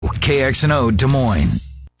KXNO Des Moines.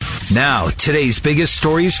 Now, today's biggest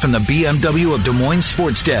stories from the BMW of Des Moines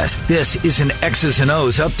Sports Desk. This is an X's and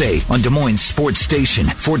O's update on Des Moines Sports Station,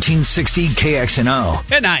 1460 KXNO.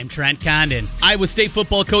 And I'm Trent Condon. Iowa State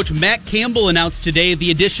football coach Matt Campbell announced today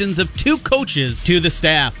the additions of 2 coaches to the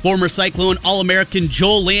staff. Former Cyclone All-American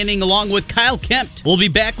Joel Lanning, along with Kyle Kempt, will be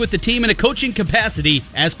back with the team in a coaching capacity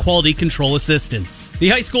as quality control assistants. The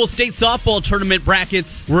high school state softball tournament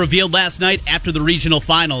brackets were revealed last night after the regional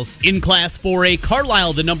finals. In Class 4A,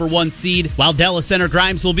 Carlisle, the number 1 seed, while Dallas Center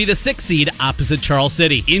Grimes will be the 6th seed opposite Charles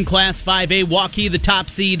City. In Class 5A, Waukee, the top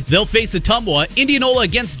seed, they'll face Ottumwa, Indianola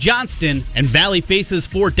against Johnston, and Valley faces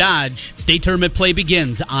Fort Dodge. State tournament play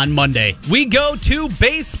begins on Monday. We go to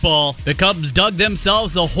baseball. The Cubs dug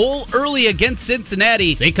themselves a hole early against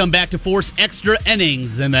Cincinnati. They come back to force extra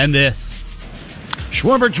innings, and then this.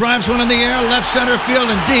 Schwarber drives one in the air, left center field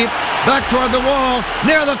and deep, back toward the wall,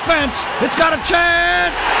 near the fence. It's got a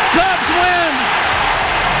chance. Cubs win.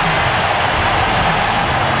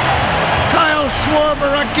 Kyle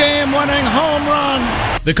Schwarber, a game-winning home run.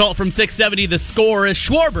 The call from 670, the score, as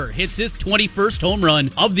Schwarber hits his 21st home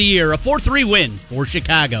run of the year, a 4-3 win for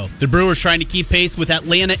Chicago. The Brewers trying to keep pace with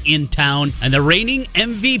Atlanta in town, and the reigning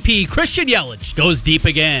MVP, Christian Yelich, goes deep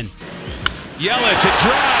again. Yelich, a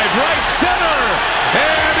drive, right center,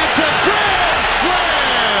 and it's a grand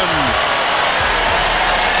slam!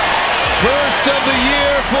 First of the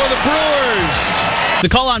year for the Brewers. The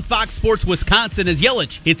call on Fox Sports Wisconsin as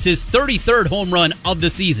Yelich hits his 33rd home run of the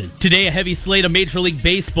season. Today, a heavy slate of Major League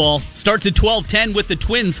Baseball starts at 12:10 with the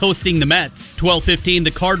Twins hosting the Mets. 12:15, the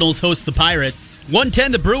Cardinals host the Pirates.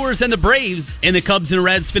 1:10, the Brewers and the Braves. And the Cubs and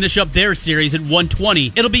Reds finish up their series at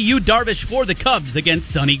 1:20. It'll be Yu Darvish for the Cubs against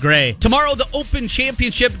Sonny Gray. Tomorrow, the Open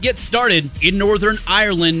Championship gets started in Northern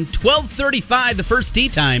Ireland. 12:35, the first tee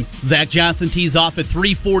time. Zach Johnson tees off at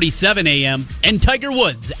 3:47 a.m. and Tiger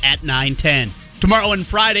Woods at 9:10. Tomorrow and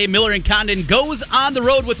Friday, Miller and Condon goes on the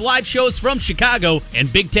road with live shows from Chicago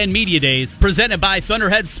and Big Ten Media Days, presented by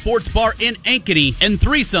Thunderhead Sports Bar in Ankeny and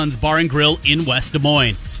Three Sons Bar and Grill in West Des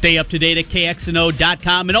Moines. Stay up to date at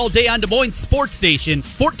KXNO.com and all day on Des Moines Sports Station,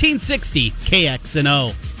 1460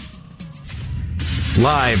 KXNO.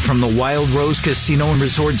 Live from the Wild Rose Casino and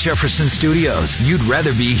Resort Jefferson Studios. You'd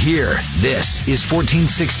rather be here. This is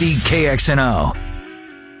 1460 KXNO.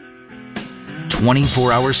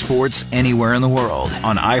 24-hour sports anywhere in the world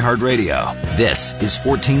on iHeartRadio. This is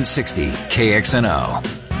 1460 KXNO.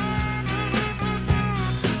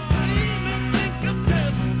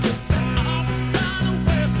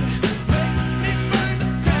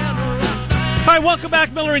 Hi, welcome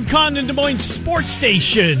back. Miller and Condon, Des Moines Sports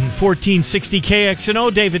Station, 1460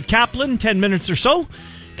 KXNO. David Kaplan, 10 minutes or so.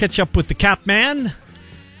 Catch up with the Cap Man.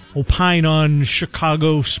 Opine on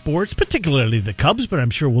Chicago sports, particularly the Cubs, but I'm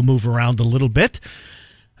sure we'll move around a little bit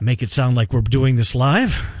and make it sound like we're doing this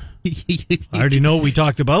live. I already know what we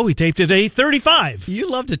talked about. We taped it at 8:35. You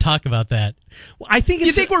love to talk about that. Well, I think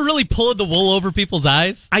you think we're really pulling the wool over people's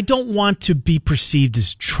eyes? I don't want to be perceived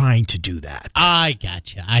as trying to do that. I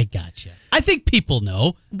gotcha. I think people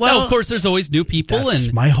know. Well, now, of course, there's always new people.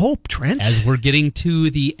 That's my hope, Trent. As we're getting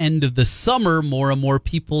to the end of the summer, more and more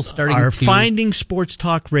people are finding sports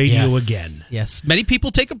talk radio again. Yes. Many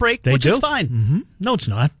people take a break, which is fine. Mm-hmm. No, it's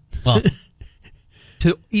not. Well,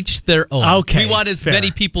 to each their own. Okay. We want as many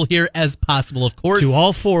people here as possible, of course. To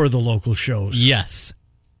all 4 of the local shows. Yes.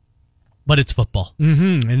 But it's football.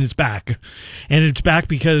 Mm-hmm. And it's back. And it's back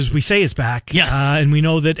because we say it's back. Yes. And we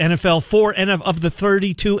know that 4 of the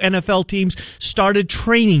 32 NFL teams started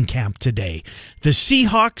training camp today. The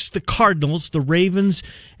Seahawks, the Cardinals, the Ravens,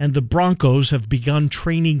 and the Broncos have begun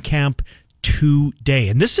training camp today.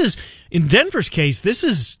 And this is, in Denver's case, this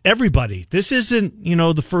is everybody. This isn't,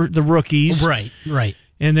 the rookies. Right.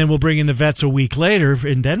 And then we'll bring in the vets a week later.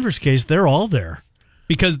 In Denver's case, they're all there.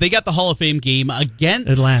 Because they got the Hall of Fame game against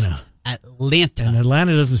Atlanta. And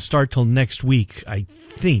Atlanta doesn't start till next week, I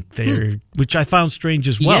think. Which I found strange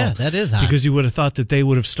as well. Yeah, that is odd. Because you would have thought that they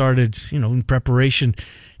would have started, in preparation.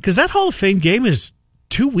 Because that Hall of Fame game is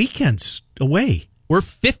 2 weekends away. We're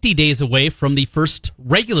 50 days away from the first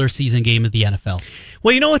regular season game of the NFL.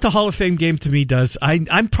 Well, you know what the Hall of Fame game to me does?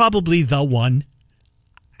 I'm probably the one.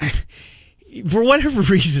 For whatever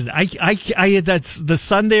reason, I that's the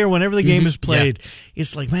Sunday or whenever the game is played. Yeah.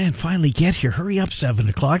 It's like, man, finally get here. Hurry up,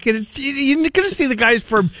 7:00. And you're going to see the guys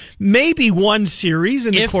for maybe one series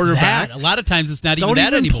and the quarterback. A lot of times it's not even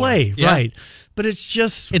that anymore. Don't even play, yeah. Right. But it's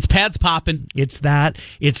just... It's pads popping. It's that.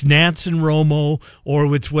 It's Nance and Romo,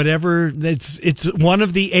 or it's whatever. It's one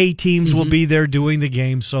of the A teams will be there doing the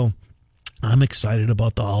game. So I'm excited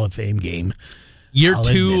about the Hall of Fame game. Year I'll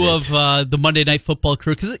 2 admit it. of the Monday Night Football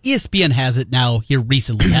crew, because ESPN has it now here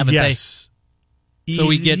recently, haven't Yes. they? So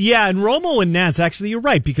we get and Romo and Nance, actually, you're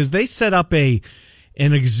right, because they set up an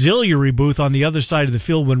auxiliary booth on the other side of the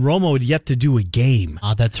field when Romo had yet to do a game.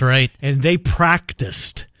 that's right. And they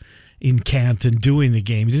practiced in Canton doing the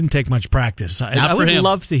game. It didn't take much practice. I would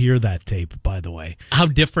love to hear that tape, by the way. How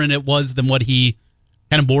different it was than what he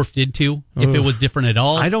kind of morphed into, if it was different at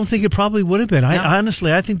all. I don't think it probably would have been.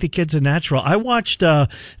 I think the kid's a natural. I watched the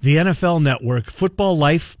NFL Network, Football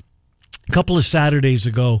Life, a couple of Saturdays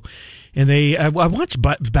ago, and I watched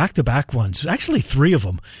back-to-back ones, actually 3 of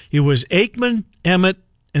them. It was Aikman, Emmett,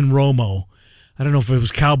 and Romo. I don't know if it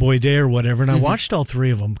was Cowboy Day or whatever, and I watched all 3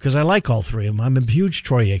 of them because I like all 3 of them. I'm a huge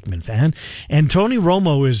Troy Aikman fan, and Tony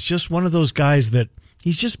Romo is just one of those guys that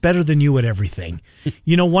he's just better than you at everything.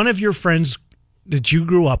 You know, one of your friends that you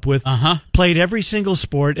grew up with played every single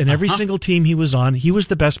sport and every single team he was on. He was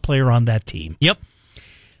the best player on that team. Yep.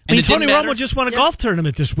 I mean, Tony Romo just won a golf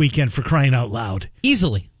tournament this weekend, for crying out loud.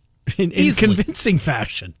 Easily. In convincing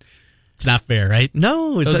fashion. It's not fair, right?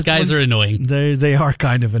 No. Those guys are annoying. They are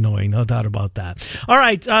kind of annoying, no doubt about that. All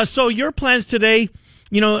right, so your plans today,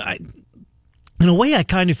 in a way I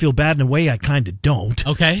kind of feel bad, in a way I kind of don't.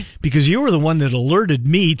 Okay. Because you were the one that alerted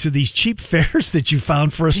me to these cheap fares that you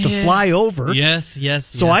found for us to fly over. Yes.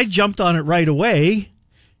 So I jumped on it right away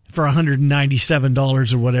for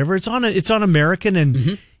 $197 or whatever. It's on American,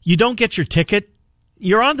 and you don't get your ticket.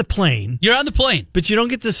 You're on the plane. But you don't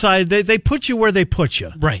get to decide. They put you where they put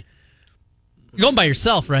you. Right. You're going by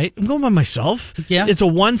yourself, right? I'm going by myself. Yeah. It's a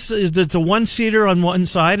one-seater on one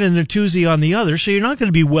side and a twosy on the other, so you're not going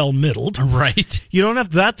to be well-middled. Right. You don't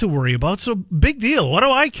have that to worry about, so big deal. What do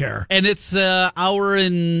I care? And it's an hour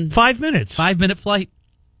and 5 minutes. 5-minute flight.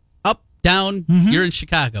 Up, down, you're in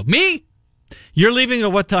Chicago. Me? You're leaving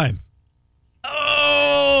at what time?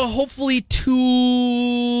 Oh, hopefully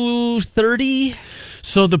 2:30.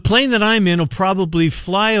 So the plane that I'm in will probably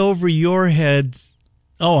fly over your head.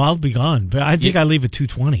 Oh, I'll be gone. But I think I leave at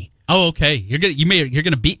 2:20. Oh, okay. You're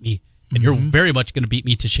gonna beat me, and you're very much gonna beat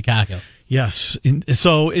me to Chicago. Yes. And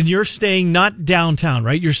you're staying not downtown,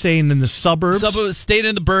 right? You're staying in the suburbs. Staying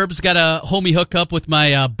in the burbs. Got a homie hookup with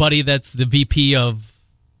my buddy. That's the VP of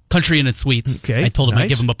Country Inn and Suites. Okay. I told him I'd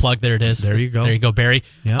give him a plug. There it is. There you go. There you go, Barry.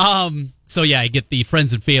 Yeah. So yeah, I get the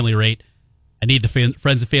friends and family rate. I need the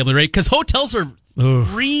friends and family rate because hotels are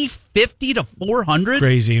 $350 to $400.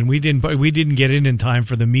 Crazy, and we didn't get in time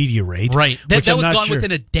for the media rate. Right, that was gone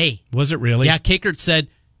within a day. Was it really? Yeah, Kakert said,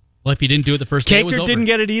 "Well, if you didn't do it the first day, it was over." Kakert didn't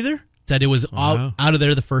get it either. Said it was out of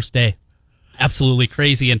there the first day. Absolutely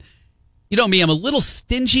crazy, and you know me, I'm a little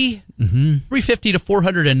stingy. $350 to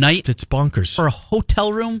 $400 a night. It's bonkers for a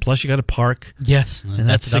hotel room. Plus, you got to park. Yes, and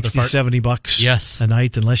that's $60-$70 Yes, a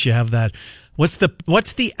night, unless you have that. What's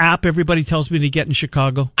the app everybody tells me to get in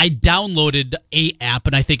Chicago? I downloaded a app,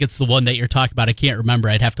 and I think it's the one that you're talking about. I can't remember.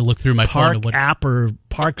 I'd have to look through my phone. Park app or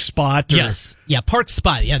Park Spot? Yes. Yeah, Park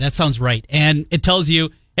Spot. Yeah, that sounds right. And it tells you,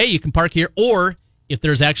 hey, you can park here, or if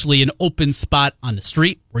there's actually an open spot on the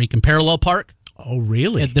street where you can parallel park. Oh,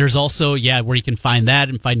 really? There's also, where you can find that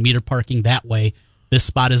and find meter parking that way. This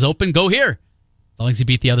spot is open. Go here. As long as you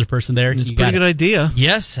beat the other person there. It's a pretty good idea.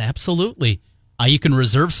 Yes, absolutely. You can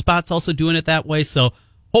reserve spots also doing it that way, so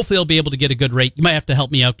hopefully I'll be able to get a good rate. You might have to help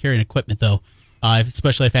me out carrying equipment, though,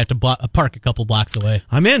 especially if I have to park a couple blocks away.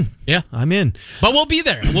 I'm in. Yeah. I'm in. But we'll be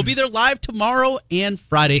there. We'll be there live tomorrow and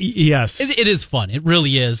Friday. Yes. It is fun. It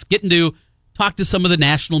really is. Getting to talk to some of the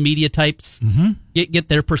national media types, get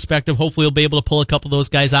their perspective. Hopefully we'll be able to pull a couple of those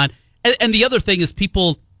guys on. And the other thing is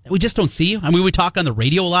people we just don't see. I mean, we talk on the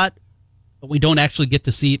radio a lot, but we don't actually get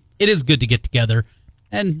to see. It is good to get together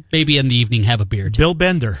and maybe in the evening have a beer too. Bill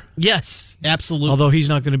Bender. Yes, absolutely. Although he's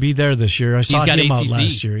not going to be there this year. I saw him out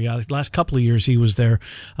last year. Yeah, last couple of years he was there,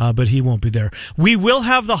 but he won't be there. We will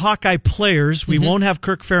have the Hawkeye players. We won't have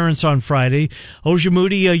Kirk Ferentz on Friday.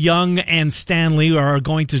 Ojemudia, Young, and Stanley are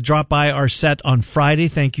going to drop by our set on Friday.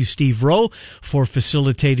 Thank you, Steve Rowe, for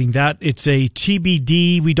facilitating that. It's a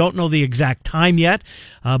TBD. We don't know the exact time yet,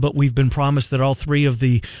 but we've been promised that all three of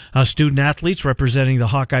the student athletes representing the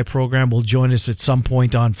Hawkeye program will join us at some point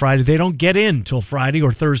on Friday. They don't get in till Friday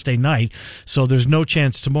or Thursday night, so there's no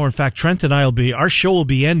chance tomorrow. In fact, Trent and our show will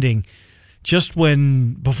be ending just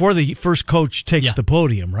before the first coach takes the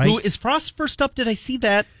podium, right? Who is Frost first up? Did I see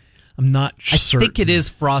that? I'm not certain. I think it is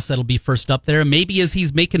Frost that'll be first up there. Maybe as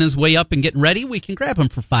he's making his way up and getting ready, we can grab him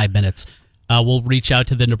for 5 minutes. We'll reach out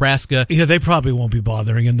to the Nebraska. Yeah, they probably won't be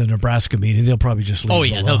bothering in the Nebraska meeting. They'll probably just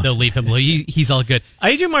leave him alone. They'll leave him alone. He's all good.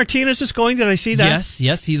 Adrian Martinez is going. Did I see that?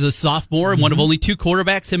 Yes. He's a sophomore and one of only two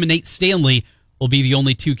quarterbacks. Him and Nate Stanley will be the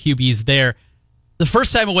only two QBs there. The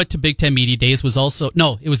first time I went to Big Ten Media Days was it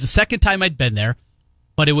was the second time I'd been there,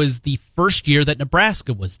 but it was the first year that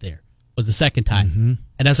Nebraska was there. Was the second time. Mm-hmm.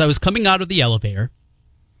 And as I was coming out of the elevator,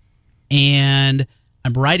 and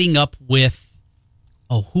I'm riding up with,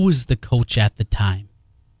 who was the coach at the time?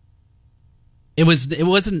 It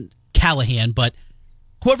wasn't Callahan, but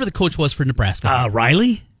whoever the coach was for Nebraska.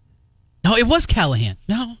 Riley? No, it was Callahan.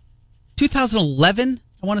 No, 2011,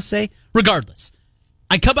 I want to say. Regardless,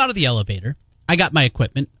 I come out of the elevator. I got my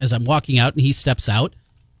equipment as I'm walking out, and he steps out.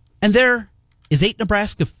 And there is 8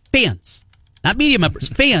 Nebraska fans, not media members,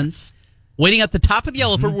 fans, waiting at the top of the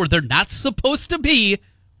elevator where they're not supposed to be,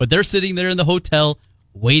 but they're sitting there in the hotel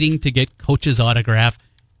waiting to get Coach's autograph.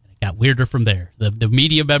 And it got weirder from there. The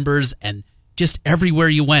media members and just everywhere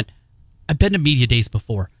you went. I've been to media days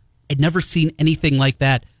before. I'd never seen anything like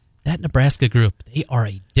that. That Nebraska group, they are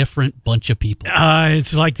a different bunch of people.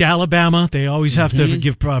 It's like Alabama. They always have to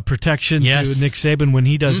give protection to Nick Saban when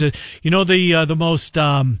he does it. You know, the most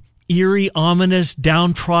eerie, ominous,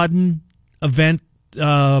 downtrodden event,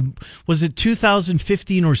 was it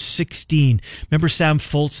 2015 or 16? Remember Sam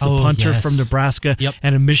Foltz, the punter from Nebraska,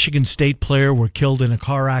 and a Michigan State player were killed in a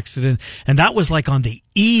car accident. And that was like on the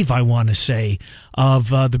eve, I want to say, of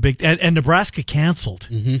the big, and Nebraska canceled.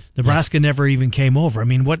 Mm-hmm. Nebraska never even came over. I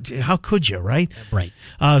mean, how could you, right? Right.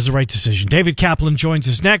 It was the right decision. David Kaplan joins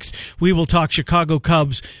us next. We will talk Chicago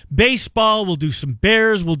Cubs baseball. We'll do some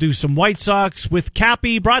Bears. We'll do some White Sox with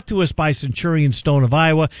Cappy, brought to us by Centurion Stone of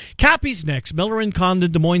Iowa. Cappy's next. Miller and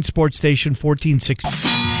Condon, Des Moines Sports Station, 1460.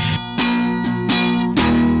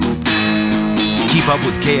 Keep up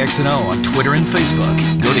with KXNO on Twitter and Facebook.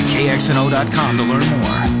 Go to KXNO.com to learn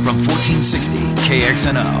more. From 1460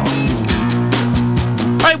 KXNO.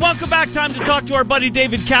 All right, welcome back. Time to talk to our buddy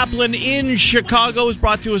David Kaplan in Chicago. Is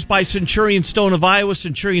brought to us by Centurion Stone of Iowa,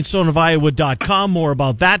 CenturionStoneofIowa.com. More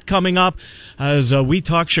about that coming up as we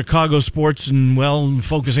talk Chicago sports and,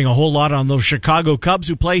 focusing a whole lot on those Chicago Cubs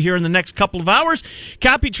who play here in the next couple of hours.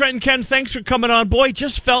 Cappy, Trent, and Ken, thanks for coming on. Boy,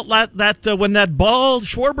 just felt that when that ball,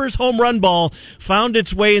 Schwarber's home run ball, found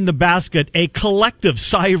its way in the basket, a collective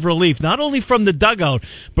sigh of relief, not only from the dugout,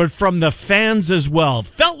 but from the fans as well.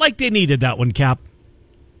 Felt like they needed that one, Cap.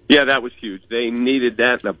 Yeah, that was huge. They needed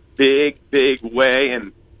that in a big, big way,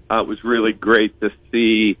 and it was really great to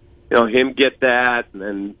see him get that. And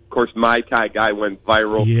then, of course, my Thai guy went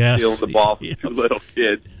viral stealing the ball from two little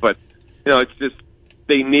kids. But, it's just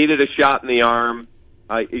they needed a shot in the arm.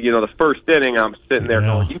 The first inning, I'm sitting there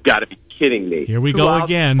going, you've got to be kidding me. Here we go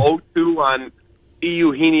again. 0-2 on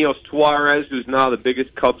Eugenio Suarez, who's now the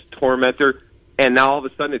biggest Cubs tormentor. And now all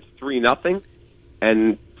of a sudden it's 3-0.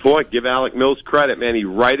 And boy, give Alec Mills credit, man. He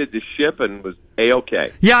righted the ship and was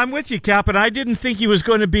A-OK. Yeah, I'm with you, Cap, and I didn't think he was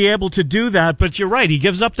going to be able to do that, but you're right. He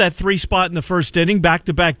gives up that 3 spot in the first inning,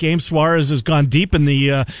 back-to-back games. Suarez has gone deep in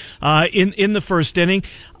the in the first inning.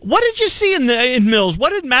 What did you see in Mills? What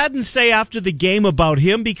did Madden say after the game about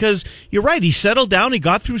him? Because you're right, he settled down, he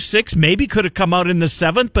got through 6, maybe could have come out in the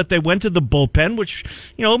 7th, but they went to the bullpen, which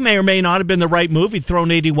may or may not have been the right move. He'd thrown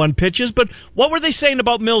 81 pitches, but what were they saying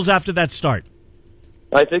about Mills after that start?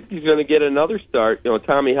 I think he's going to get another start.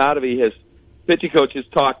 Tommy Hotovy, his pitching coach, has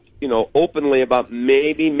talked, openly about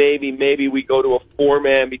maybe we go to a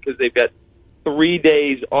 4-man because they've got 3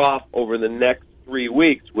 days off over the next 3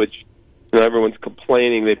 weeks, which everyone's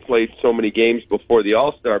complaining they played so many games before the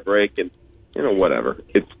All-Star break, and whatever.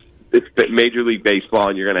 It's Major League Baseball,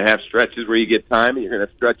 and you're going to have stretches where you get time, and you're going to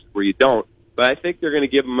have stretches where you don't. But I think they're going to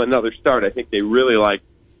give him another start. I think they really like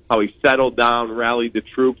how he settled down, rallied the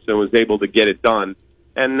troops, and was able to get it done.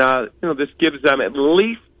 And, this gives them, at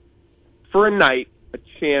least for a night, a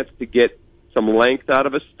chance to get some length out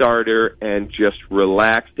of a starter and just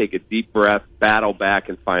relax, take a deep breath, battle back,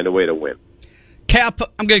 and find a way to win. Cap,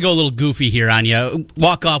 I'm going to go a little goofy here on you.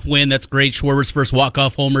 Walk-off win, that's great. Schwarber's first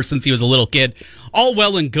walk-off homer since he was a little kid. All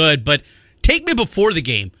well and good, but take me before the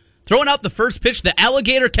game. Throwing out the first pitch, the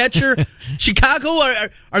alligator catcher. Chicago,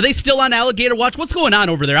 are they still on alligator watch? What's going on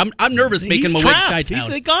over there? I'm nervous making my way to Chi-Town.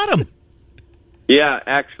 They got him. Yeah,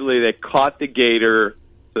 actually, they caught the gator,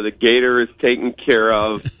 so the gator is taken care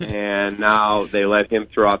of, and now they let him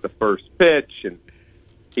throw out the first pitch, and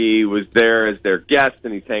he was there as their guest,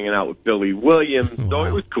 and he's hanging out with Billy Williams, so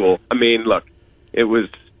it was cool. I mean, look,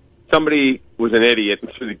 somebody was an idiot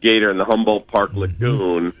and threw the gator in the Humboldt Park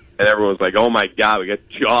Lagoon, And everyone was like, oh, my God, we got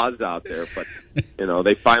Jaws out there. But,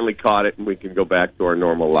 they finally caught it, and we can go back to our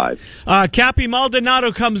normal lives. Cappy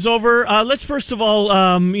Maldonado comes over. Let's first of all,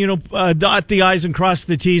 dot the I's and cross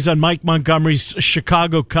the T's on Mike Montgomery's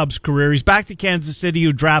Chicago Cubs career. He's back to Kansas City,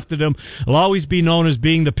 who drafted him. He'll always be known as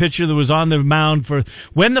being the pitcher that was on the mound for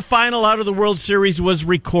when the final out of the World Series was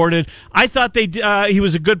recorded. I thought he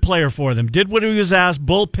was a good player for them. Did what he was asked,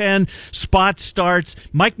 bullpen, spot starts.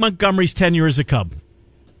 Mike Montgomery's tenure as a Cub.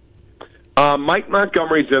 Mike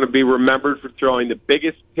Montgomery's going to be remembered for throwing the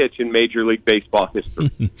biggest pitch in Major League Baseball history.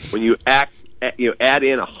 When you add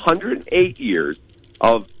in 108 years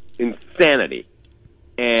of insanity,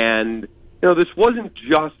 and this wasn't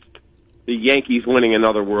just the Yankees winning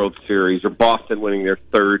another World Series or Boston winning their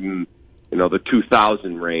third in the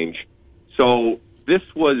 2000 range. So this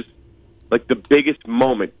was like the biggest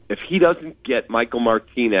moment. If he doesn't get Michael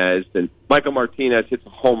Martinez, and Michael Martinez hits a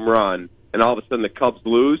home run, and all of a sudden the Cubs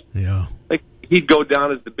lose, he'd go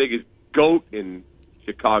down as the biggest GOAT in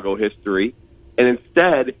Chicago history. And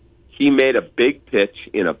instead, he made a big pitch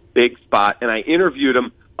in a big spot, and I interviewed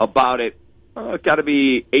him about it. It's got to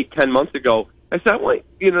be 8-10 months ago. I said, well,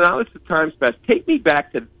 now it's the time's passed. Take me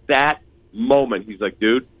back to that moment. He's like,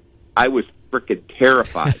 dude, I was freaking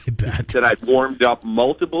terrified. He said I'd warmed up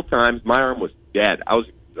multiple times. My arm was dead. I was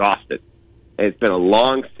exhausted. And it's been a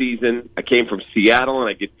long season. I came from Seattle, and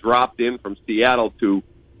I get dropped in from Seattle to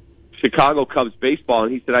Chicago Cubs baseball.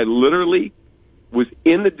 And he said, I literally was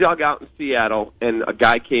in the dugout in Seattle, and a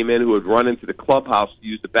guy came in who had run into the clubhouse to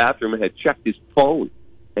use the bathroom and had checked his phone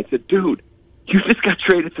and said, dude, you just got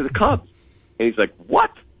traded to the Cubs. And he's like,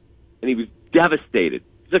 what? And he was devastated.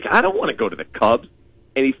 He's like, I don't want to go to the Cubs.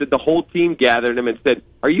 And he said the whole team gathered him and said,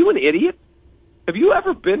 are you an idiot? Have you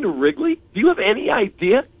ever been to Wrigley? Do you have any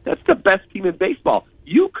idea? That's the best team in baseball.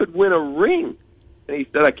 You could win a ring. And he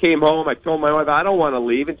said, I came home, I told my wife, I don't want to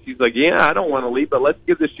leave. And she's like, yeah, I don't want to leave, but let's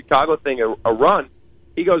give this Chicago thing a run.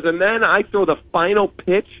 He goes, and then I throw the final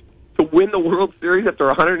pitch to win the World Series after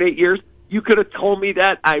 108 years. You could have told me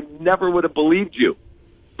that. I never would have believed you.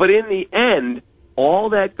 But in the end, all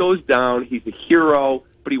that goes down. He's a hero,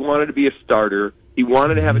 but he wanted to be a starter. He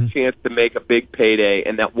wanted to have a chance to make a big payday,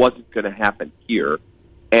 and that wasn't going to happen here.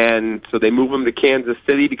 And so they move him to Kansas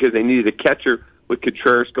City because they needed a catcher with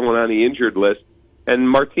Contreras going on the injured list. And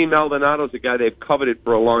Martin Maldonado is a guy they've coveted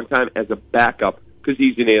for a long time as a backup because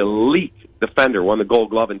he's an elite defender, won the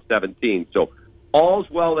Gold Glove in 17. So all's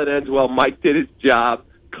well that ends well. Mike did his job.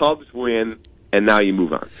 Cubs win. And now you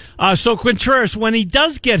move on. So Contreras, when he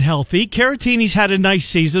does get healthy, Caratini's had a nice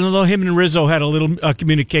season, although him and Rizzo had a little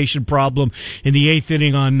communication problem in the 8th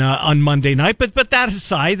inning on Monday night. But that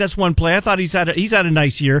aside, that's one play. I thought he's had a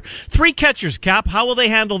nice year. 3 catchers, Cap. How will they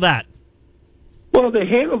handle that? Well, they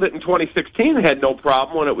handled it in 2016. They had no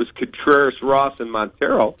problem when it was Contreras, Ross, and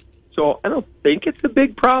Montero. So I don't think it's a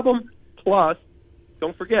big problem. Plus,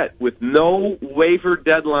 don't forget, with no waiver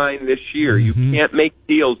deadline this year, you can't make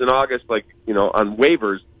deals in August on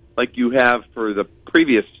waivers like you have for the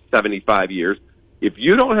previous 75 years. If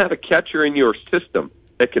you don't have a catcher in your system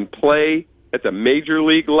that can play at the major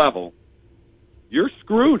league level, you're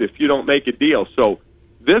screwed if you don't make a deal. So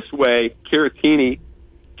this way, Caratini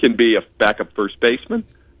can be a backup first baseman.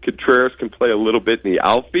 Contreras can play a little bit in the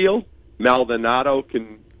outfield. Maldonado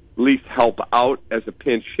can at least help out as a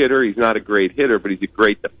pinch hitter. He's not a great hitter, but he's a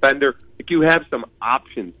great defender. You have some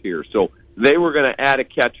options here. So they were going to add a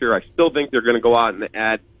catcher. I still think they're going to go out and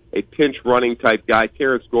add a pinch running type guy.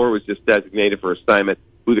 Terrence Gore was just designated for assignment,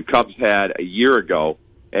 who the Cubs had a year ago,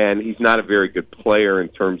 and he's not a very good player in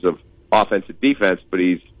terms of offensive defense, but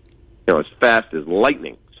he's as fast as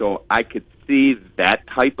lightning. So I could see that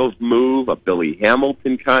type of move, a Billy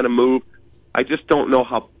Hamilton kind of move. I just don't know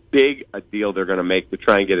how big a deal they're going to make to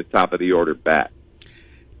try and get a top-of-the-order bat.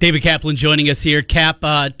 David Kaplan joining us here. Cap,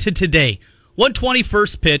 to today,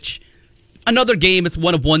 121st pitch. Another game, it's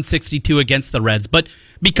one of 162 against the Reds. But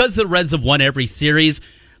because the Reds have won every series,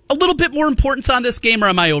 a little bit more importance on this game, or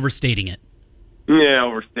am I overstating it? Yeah,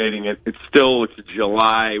 overstating it. It's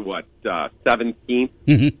July, 17th?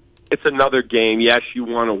 Mm-hmm. It's another game. Yes, you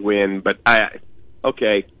want to win, but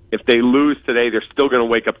if they lose today, they're still going to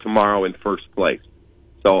wake up tomorrow in first place.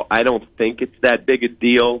 So I don't think it's that big a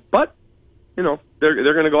deal, but,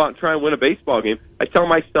 they're going to go out and try and win a baseball game. I tell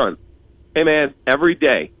my son, hey, man, every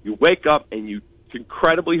day you wake up and it's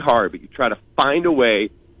incredibly hard, but you try to find a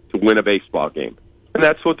way to win a baseball game. And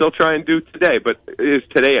that's what they'll try and do today. But is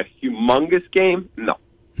today a humongous game? No.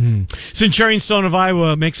 So Centurion Stone of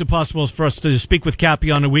Iowa makes it possible for us to speak with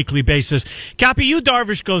Cappy on a weekly basis. Cappy, Yu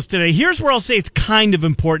Darvish goes today. Here's where I'll say it's kind of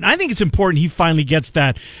important. I think it's important he finally gets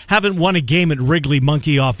that haven't won a game at Wrigley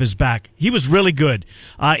monkey off his back. He was really good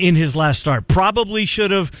in his last start. Probably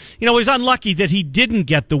should have, he's unlucky that he didn't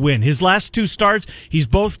get the win. His last 2 starts, he's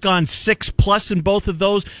both gone 6+ in both of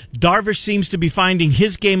those. Darvish seems to be finding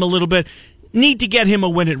his game a little bit. Need to get him a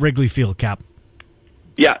win at Wrigley Field, Cap.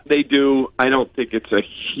 Yeah, they do. I don't think it's a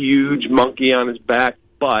huge monkey on his back,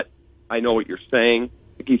 but I know what you're saying.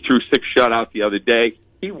 He threw 6 shutouts the other day.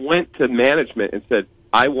 He went to management and said,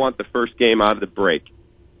 I want the first game out of the break.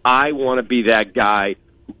 I want to be that guy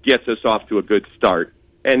who gets us off to a good start.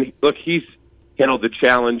 And look, he's handled the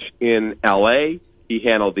challenge in L.A., he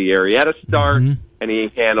handled the Arrieta start, and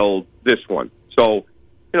he handled this one. So,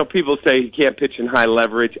 people say he can't pitch in high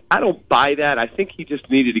leverage. I don't buy that. I think he just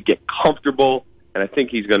needed to get comfortable, and I think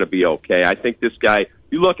he's going to be okay. I think this guy,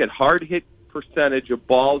 you look at hard hit percentage of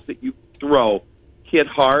balls that you throw, hit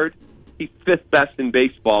hard, he's 5th best in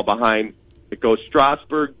baseball behind, it goes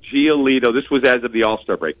Strasburg, Giolito, this was as of the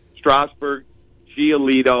All-Star break, Strasburg,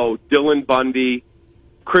 Giolito, Dylan Bundy,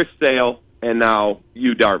 Chris Sale, and now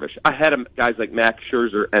Yu Darvish. Ahead of guys like Max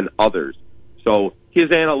Scherzer and others. So his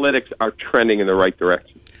analytics are trending in the right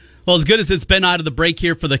direction. Well, as good as it's been out of the break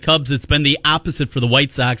here for the Cubs, it's been the opposite for the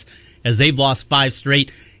White Sox, as they've lost 5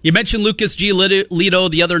 straight. You mentioned Lucas Giolito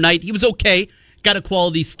the other night. He was okay. Got a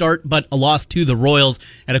quality start, but a loss to the Royals.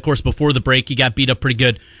 And, of course, before the break, he got beat up pretty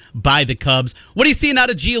good by the Cubs. What are you seeing out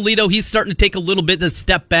of Giolito? He's starting to take a little bit of a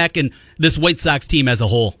step back in this White Sox team as a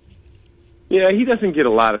whole. Yeah, he doesn't get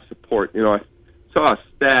a lot of support. I saw a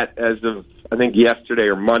stat as of, I think, yesterday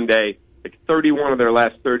or Monday, like 31 of their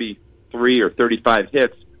last 33 or 35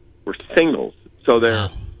 hits were singles. So they're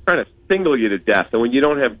trying to single you to death. And when you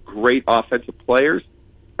don't have great offensive players,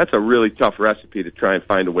 that's a really tough recipe to try and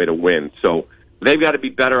find a way to win. So they've got to be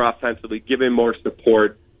better offensively, give him more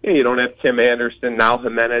support. You don't have Tim Anderson. Now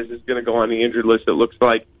Jimenez is going to go on the injured list, it looks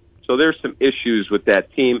like. So there's some issues with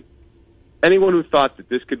that team. Anyone who thought that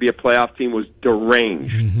this could be a playoff team was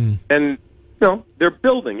deranged. And, they're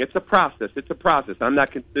building. It's a process. I'm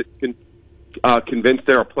not convinced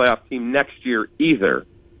they're a playoff team next year either.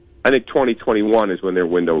 I think 2021 is when their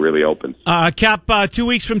window really opens. Cap, 2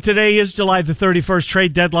 weeks from today is July the 31st,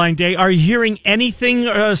 trade deadline day. Are you hearing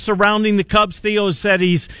anything surrounding the Cubs? Theo has said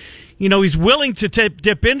he's willing to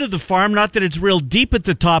dip into the farm. Not that it's real deep at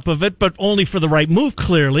the top of it, but only for the right move,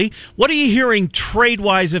 clearly. What are you hearing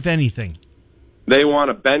trade-wise, if anything? They want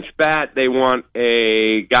a bench bat. They want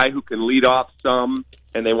a guy who can lead off some,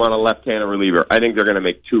 and they want a left-handed reliever. I think they're going to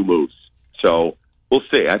make 2 moves. So we'll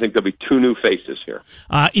see. I think there'll be 2 new faces here.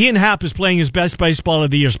 Ian Happ is playing his best baseball of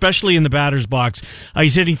the year, especially in the batter's box.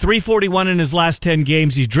 He's hitting .341 in his last 10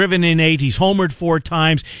 games. He's driven in 8. He's homered 4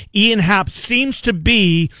 times. Ian Happ seems to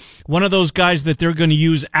be one of those guys that they're going to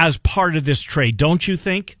use as part of this trade, don't you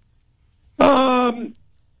think?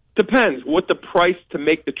 Depends what the price to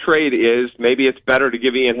make the trade is. Maybe it's better to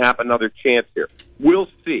give Ian Happ another chance here. We'll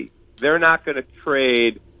see. They're not going to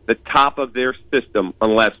trade the top of their system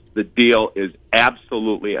unless the deal is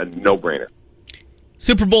absolutely a no-brainer.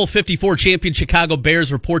 Super Bowl 54 champion Chicago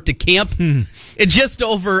Bears report to camp in just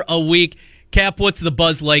over a week. Cap, what's the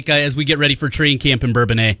buzz like as we get ready for training camp in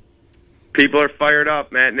Bourbonnais? People are fired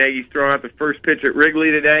up. Matt Nagy's throwing out the first pitch at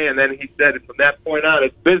Wrigley today, and then he said from that point on,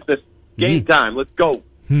 it's business. Game time. Let's go.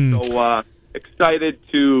 So excited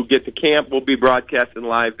to get to camp. We'll be broadcasting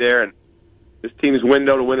live there, and this team's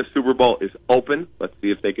window to win a Super Bowl is open. Let's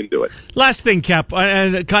see if they can do it. Last thing, Cap,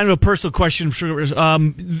 kind of a personal question.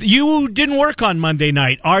 You didn't work on Monday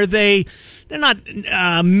night. They're not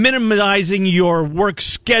minimizing your work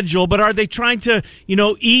schedule, but are they trying to,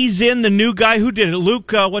 ease in the new guy who did it?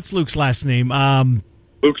 Luke, what's Luke's last name?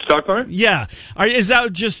 Luke Stockmeyer? Yeah. Is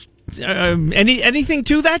that just anything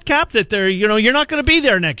to that, Cap? That they're, you're not going to be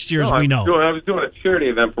there next year, as we know. I was doing a charity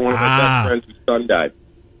event for one of my best friends whose son died.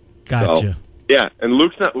 Gotcha. So, yeah, and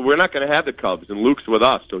we're not going to have the Cubs, and Luke's with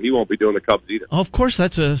us, so he won't be doing the Cubs either. Oh, of course,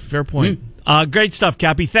 that's a fair point. Great stuff,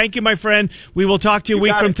 Cappy. Thank you, my friend. We will talk to you a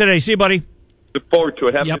week from today. See you, buddy. Look forward to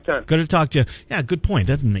it. Have a good time. Good to talk to you. Yeah, good point.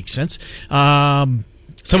 That doesn't make sense.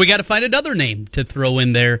 So we got to find another name to throw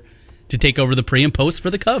in there to take over the pre and post for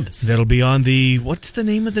the Cubs. That'll be on what's the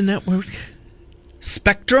name of the network?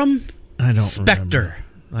 Spectrum? I don't Spectre. remember.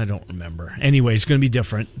 I don't remember. Anyway, it's going to be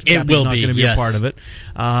different. It will not be, going to be a part of it.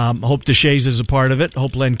 Hope DeShays is a part of it.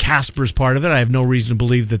 Hope Len Casper's part of it. I have no reason to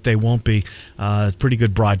believe that they won't be. Pretty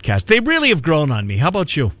good broadcast. They really have grown on me. How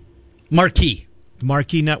about you? Marquee.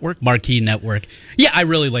 Marquee Network? Marquee Network. Yeah, I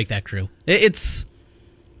really like that crew. It's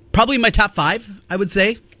probably my top 5, I would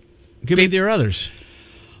say. Give me their others.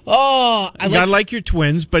 Oh, I like your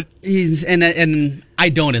Twins, but and I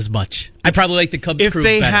don't as much. I probably like the Cubs crew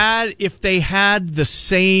better. If they had the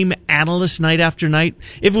same analyst night after night,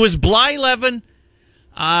 if it was Blyleven,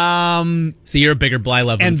 so you're a bigger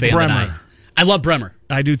Blyleven and fan Bremer. than I love Bremer.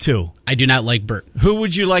 I do too. I do not like Burt. Who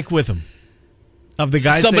would you like with him? Of the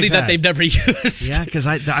guys, somebody that they've never used. Yeah, because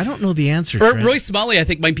I don't know the answer. Roy Smalley, I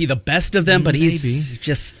think, might be the best of them, but he's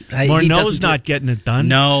just Morneau's not getting it done.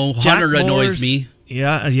 No, Hunter annoys me.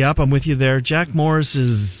 Yeah, yep, I'm with you there. Jack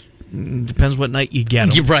Morris depends what night you get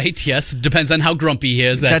him. You're right. Yes, depends on how grumpy he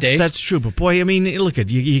is that day. That's true. But boy, I mean, look at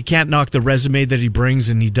you can't knock the resume that he brings,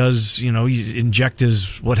 and he does. He inject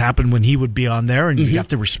what happened when he would be on there, and you have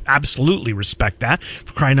to absolutely respect that.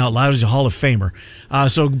 For crying out loud, he's a Hall of Famer.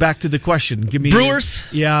 So back to the question. Give me Brewers.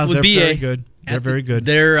 Yeah, they're very good. They're very good.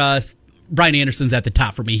 They're Brian Anderson's at the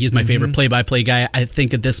top for me. He's my favorite play-by-play guy. I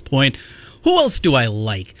think at this point. Who else do I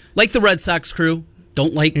like? Like the Red Sox crew.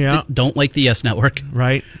 Don't like the Yes Network.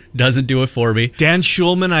 Right. Doesn't do it for me. Dan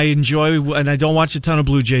Schulman, I enjoy, and I don't watch a ton of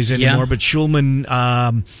Blue Jays anymore, but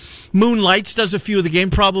Schulman moonlights, does a few of the game,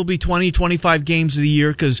 probably 20, 25 games of the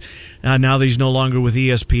year, because now that he's no longer with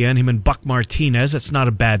ESPN, him and Buck Martinez, that's not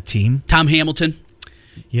a bad team. Tom Hamilton.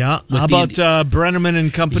 Yeah. How about Brenneman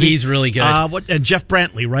and company? He's really good. Jeff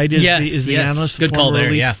Brantley, right, is the analyst, good call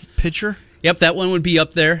there, pitcher? Yep, that one would be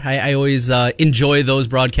up there. I always enjoy those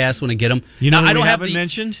broadcasts when I get them. I haven't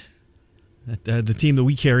mentioned the team that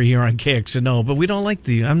we carry here on KXNO, but we don't like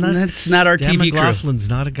that's not our Dan TV McLaughlin's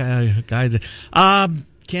crew. Not a guy that.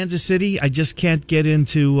 Kansas City, I just can't get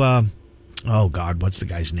into. Oh God, what's the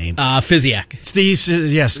guy's name? Physiak. Steve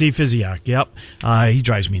Physiak. Yep, he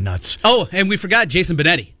drives me nuts. Oh, and we forgot Jason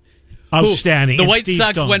Benetti. Outstanding. The and White Steve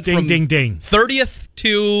Sox Stone. went from 30th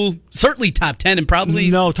to certainly top 10 and probably...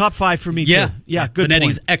 No, top 5 for me, too. Yeah, good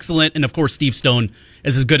Benetti's point. Excellent, and of course Steve Stone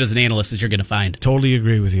is as good as an analyst as you're going to find. Totally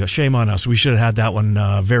agree with you. Shame on us. We should have had that one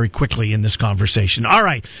very quickly in this conversation. All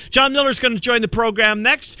right, John Miller's going to join the program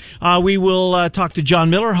next. We will talk to John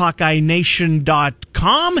Miller,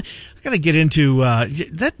 HawkeyeNation.com. I got to get into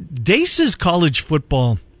that Dace's college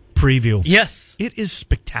football preview. Yes. It is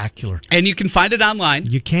spectacular. And you can find it online.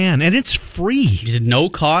 You can, and it's free. No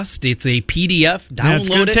cost. It's a PDF. Download it's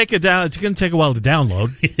going to take it's going to take a while to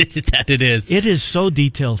download. That it is. It is so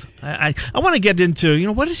detailed. I want to get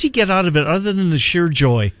into, what does he get out of it other than the sheer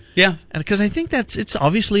joy? Yeah. Because I think it's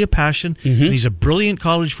obviously a passion, and he's a brilliant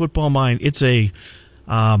college football mind. It's a...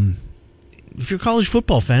 if you're a college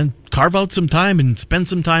football fan, carve out some time and spend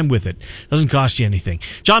some time with it. Doesn't cost you anything.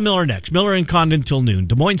 John Miller next. Miller and Condon till noon.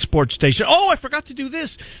 Des Moines Sports Station. Oh, I forgot to do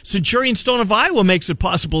this. Centurion Stone of Iowa makes it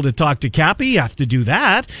possible to talk to Cappy. You have to do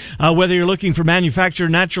that. Whether you're looking for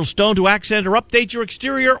manufactured natural stone to accent or update your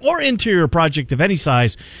exterior or interior project of any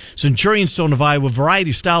size, Centurion Stone of Iowa,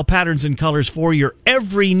 variety of style, patterns, and colors for your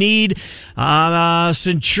every need.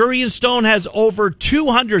 Centurion Stone has over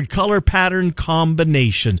 200 color pattern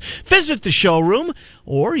combinations. Visit the showroom,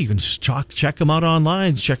 or you can check them out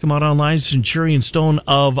online. Centurion Stone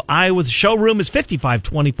of Iowa. The showroom is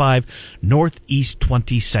 5525 Northeast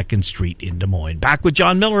 22nd Street in Des Moines. Back with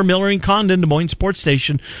John Miller, Miller and Condon, Des Moines Sports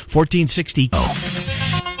Station, 1460.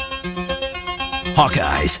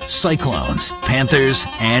 Hawkeyes, Cyclones, Panthers,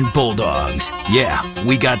 and Bulldogs. Yeah,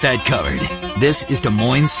 we got that covered. This is Des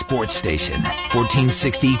Moines Sports Station,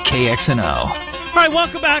 1460 KXNO. All right,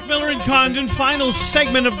 welcome back, Miller and Condon. Final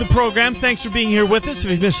segment of the program. Thanks for being here with us.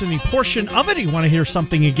 If you missed any portion of it, or you want to hear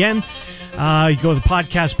something again, you go to the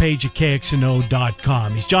podcast page at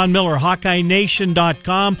KXNO.com. He's John Miller,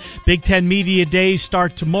 HawkeyeNation.com. Big Ten Media Days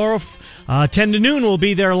start tomorrow. 10 to noon, we'll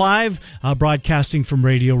be there live, broadcasting from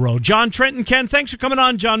Radio Row. John, Trent, and Ken, thanks for coming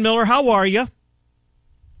on, John Miller. How are you?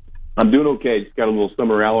 I'm doing okay. Just got a little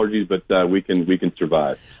summer allergies, but we can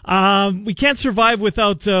survive. We can't survive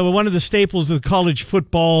without one of the staples of the college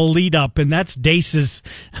football lead-up, and that's Dace's.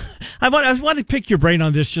 I want to pick your brain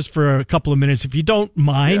on this just for a couple of minutes, if you don't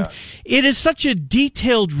mind. Yeah. It is such a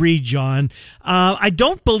detailed read, John. I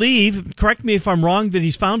don't believe, correct me if I'm wrong, that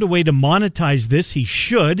he's found a way to monetize this. He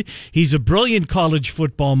should. He's a brilliant college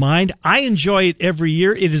football mind. I enjoy it every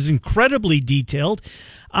year. It is incredibly detailed.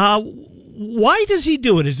 Why does he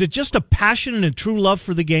do it? Is it just a passion and a true love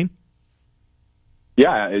for the game?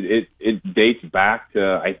 Yeah, it dates back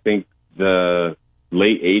to, I think, the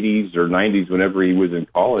late 80s or 90s whenever he was in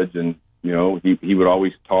college. And, he would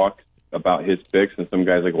always talk about his picks. And some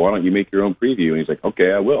guy's like, why don't you make your own preview? And he's like,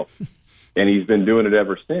 okay, I will. And he's been doing it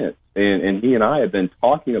ever since. And he and I have been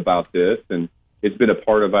talking about this. And it's been a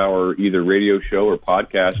part of our either radio show or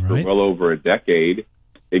podcast for well over a decade.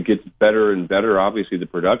 It gets better and better. Obviously, the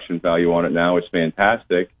production value on it now is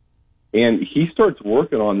fantastic. And he starts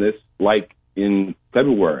working on this like in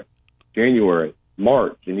February, January,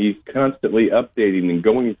 March, and he's constantly updating and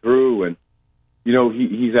going through. And,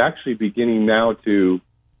 he's actually beginning now to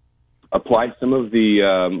apply some of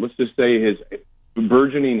the, let's just say, his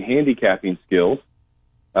burgeoning handicapping skills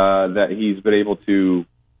that he's been able to.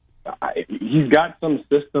 He's got some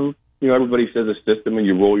system. Everybody says a system, and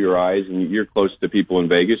you roll your eyes, and you're close to people in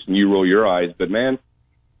Vegas, and you roll your eyes. But man,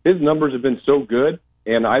 his numbers have been so good,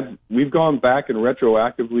 and we've gone back and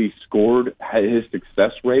retroactively scored his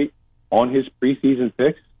success rate on his preseason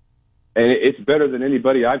picks, and it's better than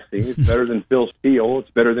anybody I've seen. It's better than Phil Steele. It's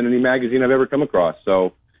better than any magazine I've ever come across.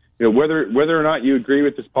 So, whether or not you agree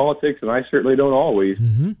with his politics, and I certainly don't always.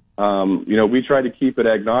 Mm-hmm. We try to keep it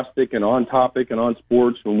agnostic and on topic and on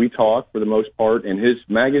sports when we talk for the most part, and his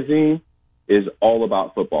magazine is all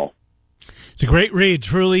about football. It's a great read,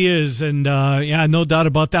 truly is, and no doubt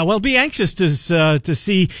about that. Well, be anxious to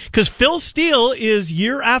see, because Phil Steele is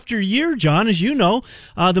year after year, John, as you know,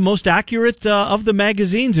 the most accurate of the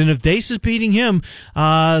magazines, and if Dace is beating him,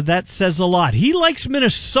 that says a lot. He likes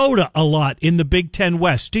Minnesota a lot in the Big Ten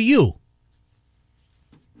West. Do you?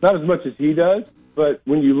 Not as much as he does, but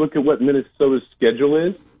when you look at what Minnesota's schedule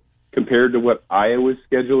is compared to what Iowa's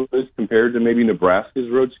schedule is, compared to maybe Nebraska's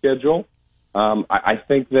road schedule, I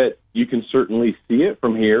think that you can certainly see it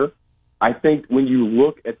from here. I think when you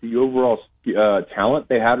look at the overall talent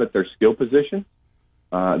they have at their skill position,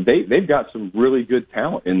 they've got some really good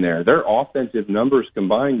talent in there. Their offensive numbers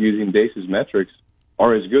combined using Dace's metrics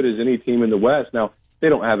are as good as any team in the West. Now, they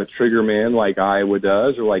don't have a trigger man like Iowa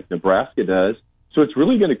does or like Nebraska does, so it's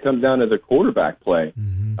really going to come down to their quarterback play.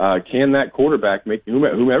 Mm-hmm. Can that quarterback make,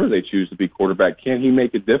 whomever they choose to be quarterback, can he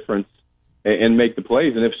make a difference and make the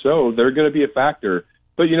plays? And if so, they're going to be a factor.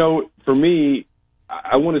 But, for me,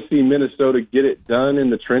 I want to see Minnesota get it done in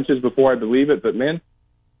the trenches before I believe it. But, man,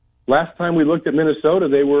 last time we looked at Minnesota,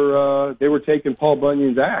 they were taking Paul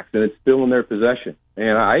Bunyan's axe, and it's still in their possession.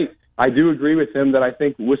 And I do agree with him that I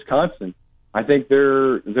think Wisconsin, I think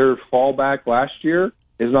their fallback last year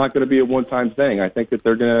is not going to be a one-time thing. I think that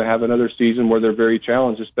they're going to have another season where they're very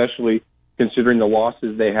challenged, especially considering the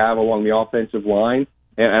losses they have along the offensive line.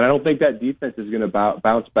 And I don't think that defense is going to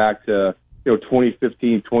bounce back to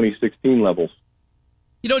 2015, 2016 levels.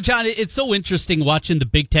 John, it's so interesting watching the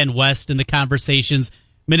Big Ten West and the conversations.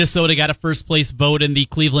 Minnesota got a first-place vote in the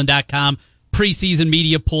Cleveland.com preseason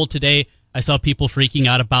media poll today. I saw people freaking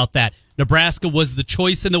out about that. Nebraska was the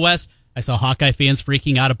choice in the West. I saw Hawkeye fans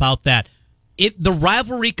freaking out about that. The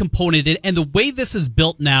rivalry component and the way this is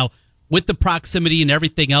built now with the proximity and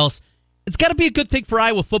everything else, it's got to be a good thing for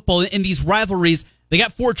Iowa football. In these rivalries, they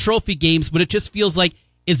got 4 trophy games, but it just feels like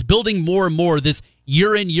it's building more and more, this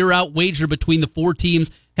year-in, year-out wager between the 4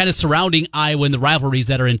 teams kind of surrounding Iowa and the rivalries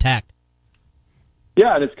that are intact.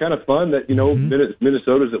 Yeah, and it's kind of fun that,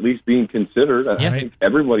 Minnesota's at least being considered. I think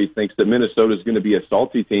everybody thinks that Minnesota's going to be a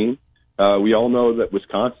salty team. We all know that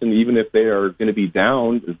Wisconsin, even if they are going to be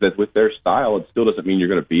down, that with their style, it still doesn't mean you're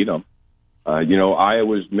going to beat them.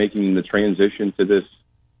 Iowa's making the transition to this,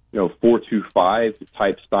 4-2-5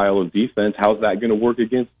 type style of defense. How's that going to work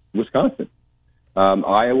against Wisconsin?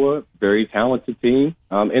 Iowa, very talented team.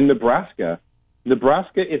 And Nebraska,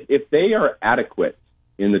 if they are adequate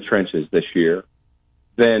in the trenches this year,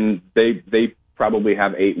 then they probably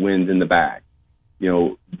have 8 wins in the bag.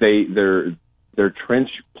 Their trench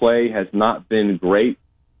play has not been great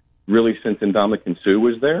really since Ndamukong Suh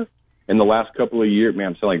was there. In the last couple of years, man,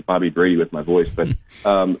 I'm sounding like Bobby Brady with my voice, but,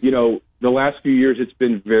 the last few years it's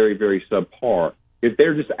been very, very subpar. If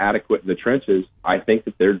they're just adequate in the trenches, I think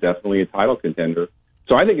that they're definitely a title contender.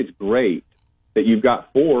 So I think it's great that you've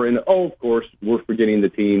got 4. And, of course, we're forgetting the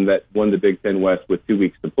team that won the Big Ten West with 2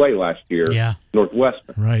 weeks to play last year,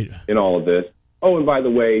 Northwestern, right, in all of this. Oh, and by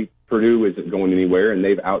the way, Purdue isn't going anywhere, and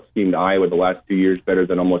they've out-schemed Iowa the last 2 years better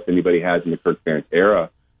than almost anybody has in the Kirk Ferentz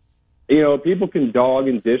era. People can dog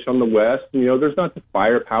and dish on the West. There's not the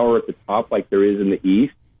firepower at the top like there is in the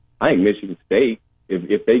East. I think Michigan State,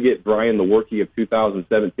 if they get Brian the Workie of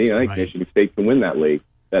 2017, I think Michigan State can win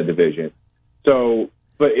that division. So,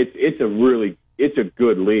 but it's a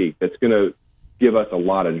good league that's going to give us a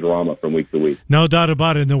lot of drama from week to week. No doubt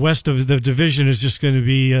about it. And the West of the division is just going to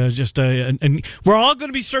be and we're all going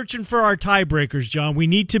to be searching for our tiebreakers, John. We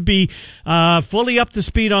need to be fully up to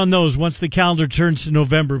speed on those once the calendar turns to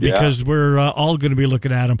November, because we're all going to be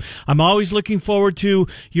looking at them. I'm always looking forward to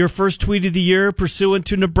your first tweet of the year pursuant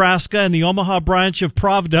to Nebraska and the Omaha branch of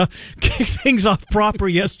Pravda. Kicked things off proper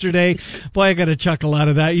yesterday. Boy, I got a chuckle out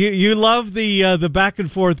of that. You love the back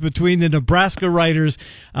and forth between the Nebraska writers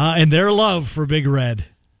and their love for Big Red.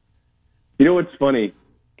 What's funny?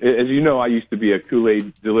 As you know, I used to be a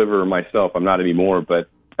Kool-Aid deliverer myself. I'm not anymore, but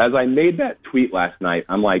as I made that tweet last night,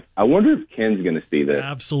 I'm like, I wonder if Ken's going to see this.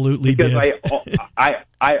 Absolutely, because did.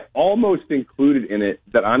 I almost included in it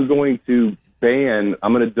that I'm going to ban.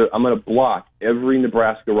 I'm going to block every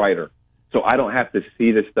Nebraska writer, so I don't have to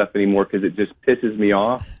see this stuff anymore because it just pisses me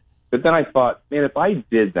off. But then I thought, man, if I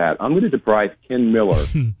did that, I'm going to deprive Ken Miller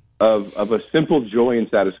of a simple joy and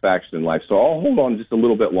satisfaction in life. So I'll hold on just a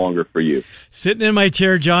little bit longer for you. Sitting in my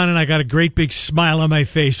chair, John, and I got a great big smile on my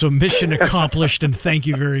face. So mission accomplished, and thank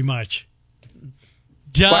you very much.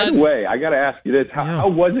 John, by the way, I got to ask you this. How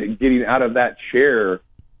was it getting out of that chair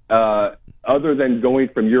other than going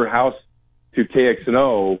from your house to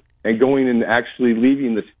KXNO and going and actually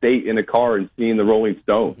leaving the state in a car and seeing the Rolling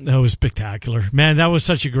Stones? That was spectacular. Man, that was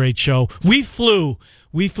such a great show. We flew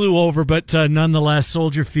over, but nonetheless,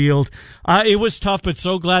 Soldier Field. It was tough, but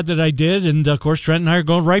so glad that I did. And, of course, Trent and I are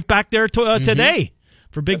going right back there today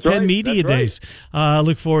for Big Ten Media Days.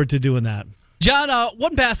 Look forward to doing that. John,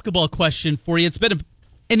 one basketball question for you. It's been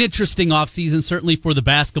an interesting offseason, certainly for the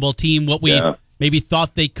basketball team, what we maybe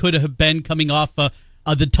thought they could have been coming off the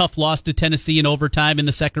tough loss to Tennessee in overtime in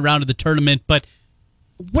the second round of the tournament. But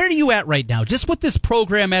where are you at right now, just with this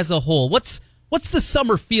program as a whole? What's the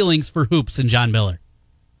summer feelings for hoops and John Miller?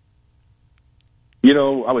 You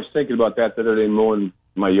know, I was thinking about that the other day mowing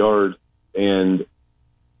my yard, and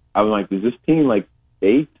I was like, is this team like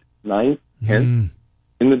 8th, 9th, 10th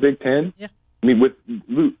in the Big Ten? Yeah. I mean,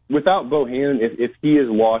 without Bohannon, if he is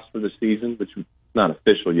lost for the season, which is not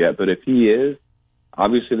official yet, but if he is,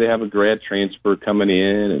 obviously they have a grad transfer coming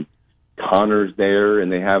in, and Connor's there,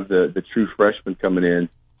 and they have the true freshman coming in.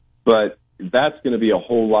 But that's going to be a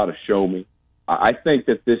whole lot of show me. I think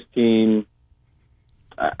that this team,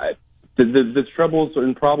 the troubles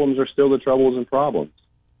and problems are still the troubles and problems.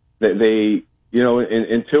 They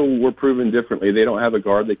until we're proven differently, they don't have a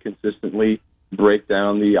guard that consistently break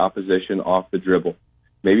down the opposition off the dribble.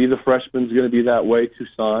 Maybe the freshman's going to be that way,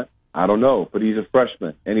 Toussaint. I don't know, but he's a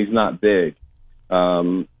freshman, and he's not big.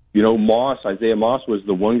 Isaiah Moss was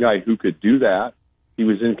the one guy who could do that. He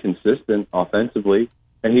was inconsistent offensively,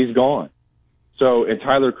 and he's gone. And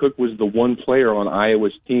Tyler Cook was the one player on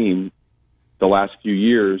Iowa's team the last few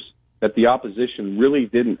years that the opposition really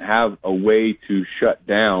didn't have a way to shut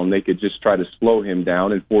down. They could just try to slow him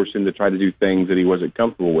down and force him to try to do things that he wasn't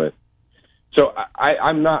comfortable with. So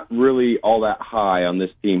I'm not really all that high on this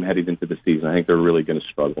team heading into the season. I think they're really going to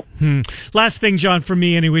struggle. Last thing, John, for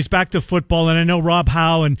me anyways, back to football. And I know Rob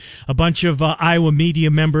Howe and a bunch of Iowa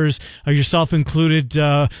media members, yourself included,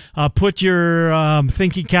 put your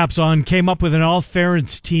thinking caps on, came up with an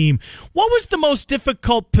all-Ferentz team. What was the most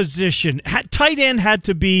difficult position? Tight end had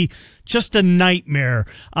to be just a nightmare.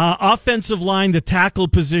 Offensive line, the tackle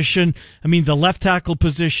position, the left tackle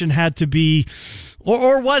position had to be...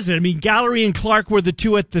 Or was it? Gallery and Clark were the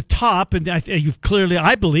two at the top, and you've clearly,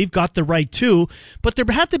 I believe, got the right two. But there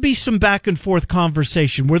had to be some back and forth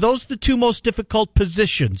conversation. Were those the two most difficult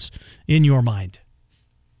positions in your mind?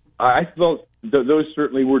 I felt those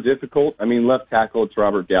certainly were difficult. Left tackle, it's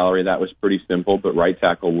Robert Gallery. That was pretty simple, but right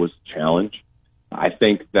tackle was a challenge. I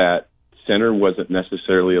think that center wasn't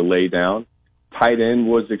necessarily a lay down. Tight end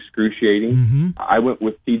was excruciating. I went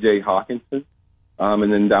with T.J. Hawkinson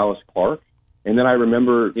and then Dallas Clark. And then I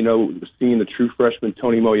remember, seeing the true freshman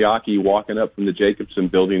Tony Moyaki walking up from the Jacobson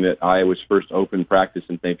building at Iowa's first open practice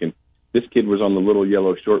and thinking, this kid was on the little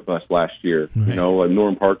yellow short bus last year, right. A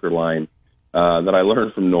Norm Parker line that I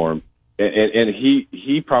learned from Norm. And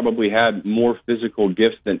he probably had more physical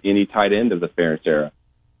gifts than any tight end of the Ferentz era.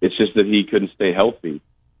 It's just that he couldn't stay healthy.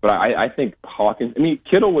 But I think Hawkins,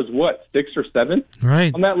 Kittle was what, 6th or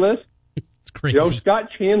 7th on that list? It's crazy. Scott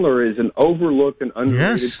Chandler is an overlooked and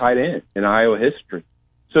underrated tight end in Iowa history.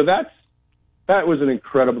 So that was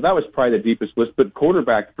that was probably the deepest list. But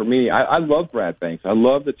quarterback for me, I love Brad Banks. I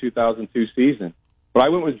love the 2002 season. But I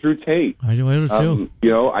went with Drew Tate. I do too.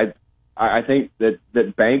 I think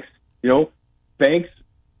that Banks, Banks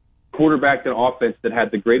quarterbacked an offense that had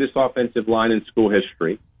the greatest offensive line in school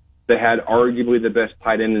history, that had arguably the best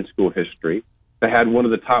tight end in school history, that had one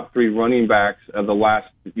of the top 3 running backs of the last,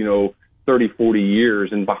 30, 40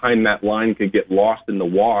 years, and behind that line could get lost in the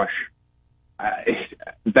wash.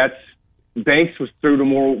 Banks was through to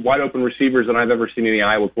more wide open receivers than I've ever seen any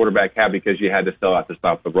Iowa quarterback have because you had to sell out to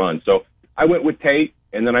stop the run. So I went with Tate,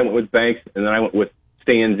 and then I went with Banks, and then I went with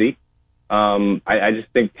Stanzi. I just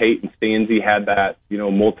think Tate and Stanzi had that,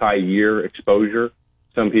 multi-year exposure.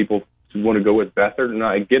 Some people want to go with Beathard, and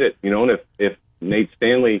I get it, and if Nate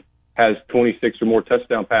Stanley has 26 or more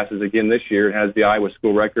touchdown passes again this year and has the Iowa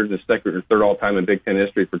school record, the second or third all-time in Big Ten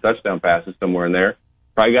history for touchdown passes somewhere in there,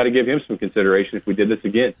 probably got to give him some consideration if we did this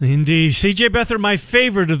again. Indeed. C.J. Beathard, my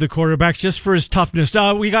favorite of the quarterbacks, just for his toughness.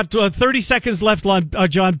 We got 30 seconds left,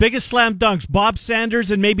 John. Biggest slam dunks, Bob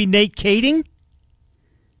Sanders and maybe Nate Kading?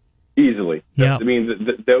 Easily. Yeah. I mean,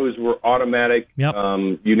 those were automatic,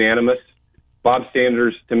 unanimous. Bob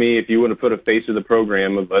Sanders, to me, if you want to put a face of the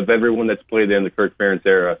program, of everyone that's played in the Kirk Ferentz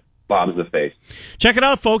era, Bob's the face. Check it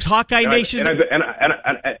out, folks. Hawkeye Nation. And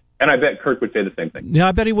I bet Kirk would say the same thing. Yeah,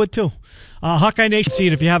 I bet he would too. Hawkeye Nation, see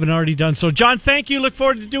it if you haven't already done so. John, thank you. Look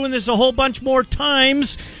forward to doing this a whole bunch more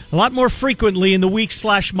times, a lot more frequently in the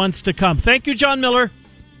weeks/months to come. Thank you, John Miller.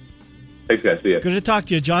 Thanks, guys. See ya. Good to talk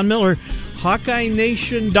to you. John Miller,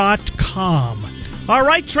 HawkeyeNation.com. All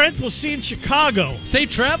right, Trent, we'll see you in Chicago. Safe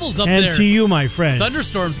travels up and there. And to you, my friend.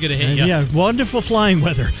 Thunderstorm's going to hit you. Yeah, wonderful flying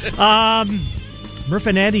weather. Murph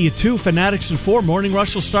and Andy at 2, Fanatics at 4. Morning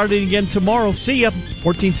Rush will start again tomorrow. See ya.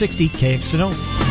 1460 KXNO.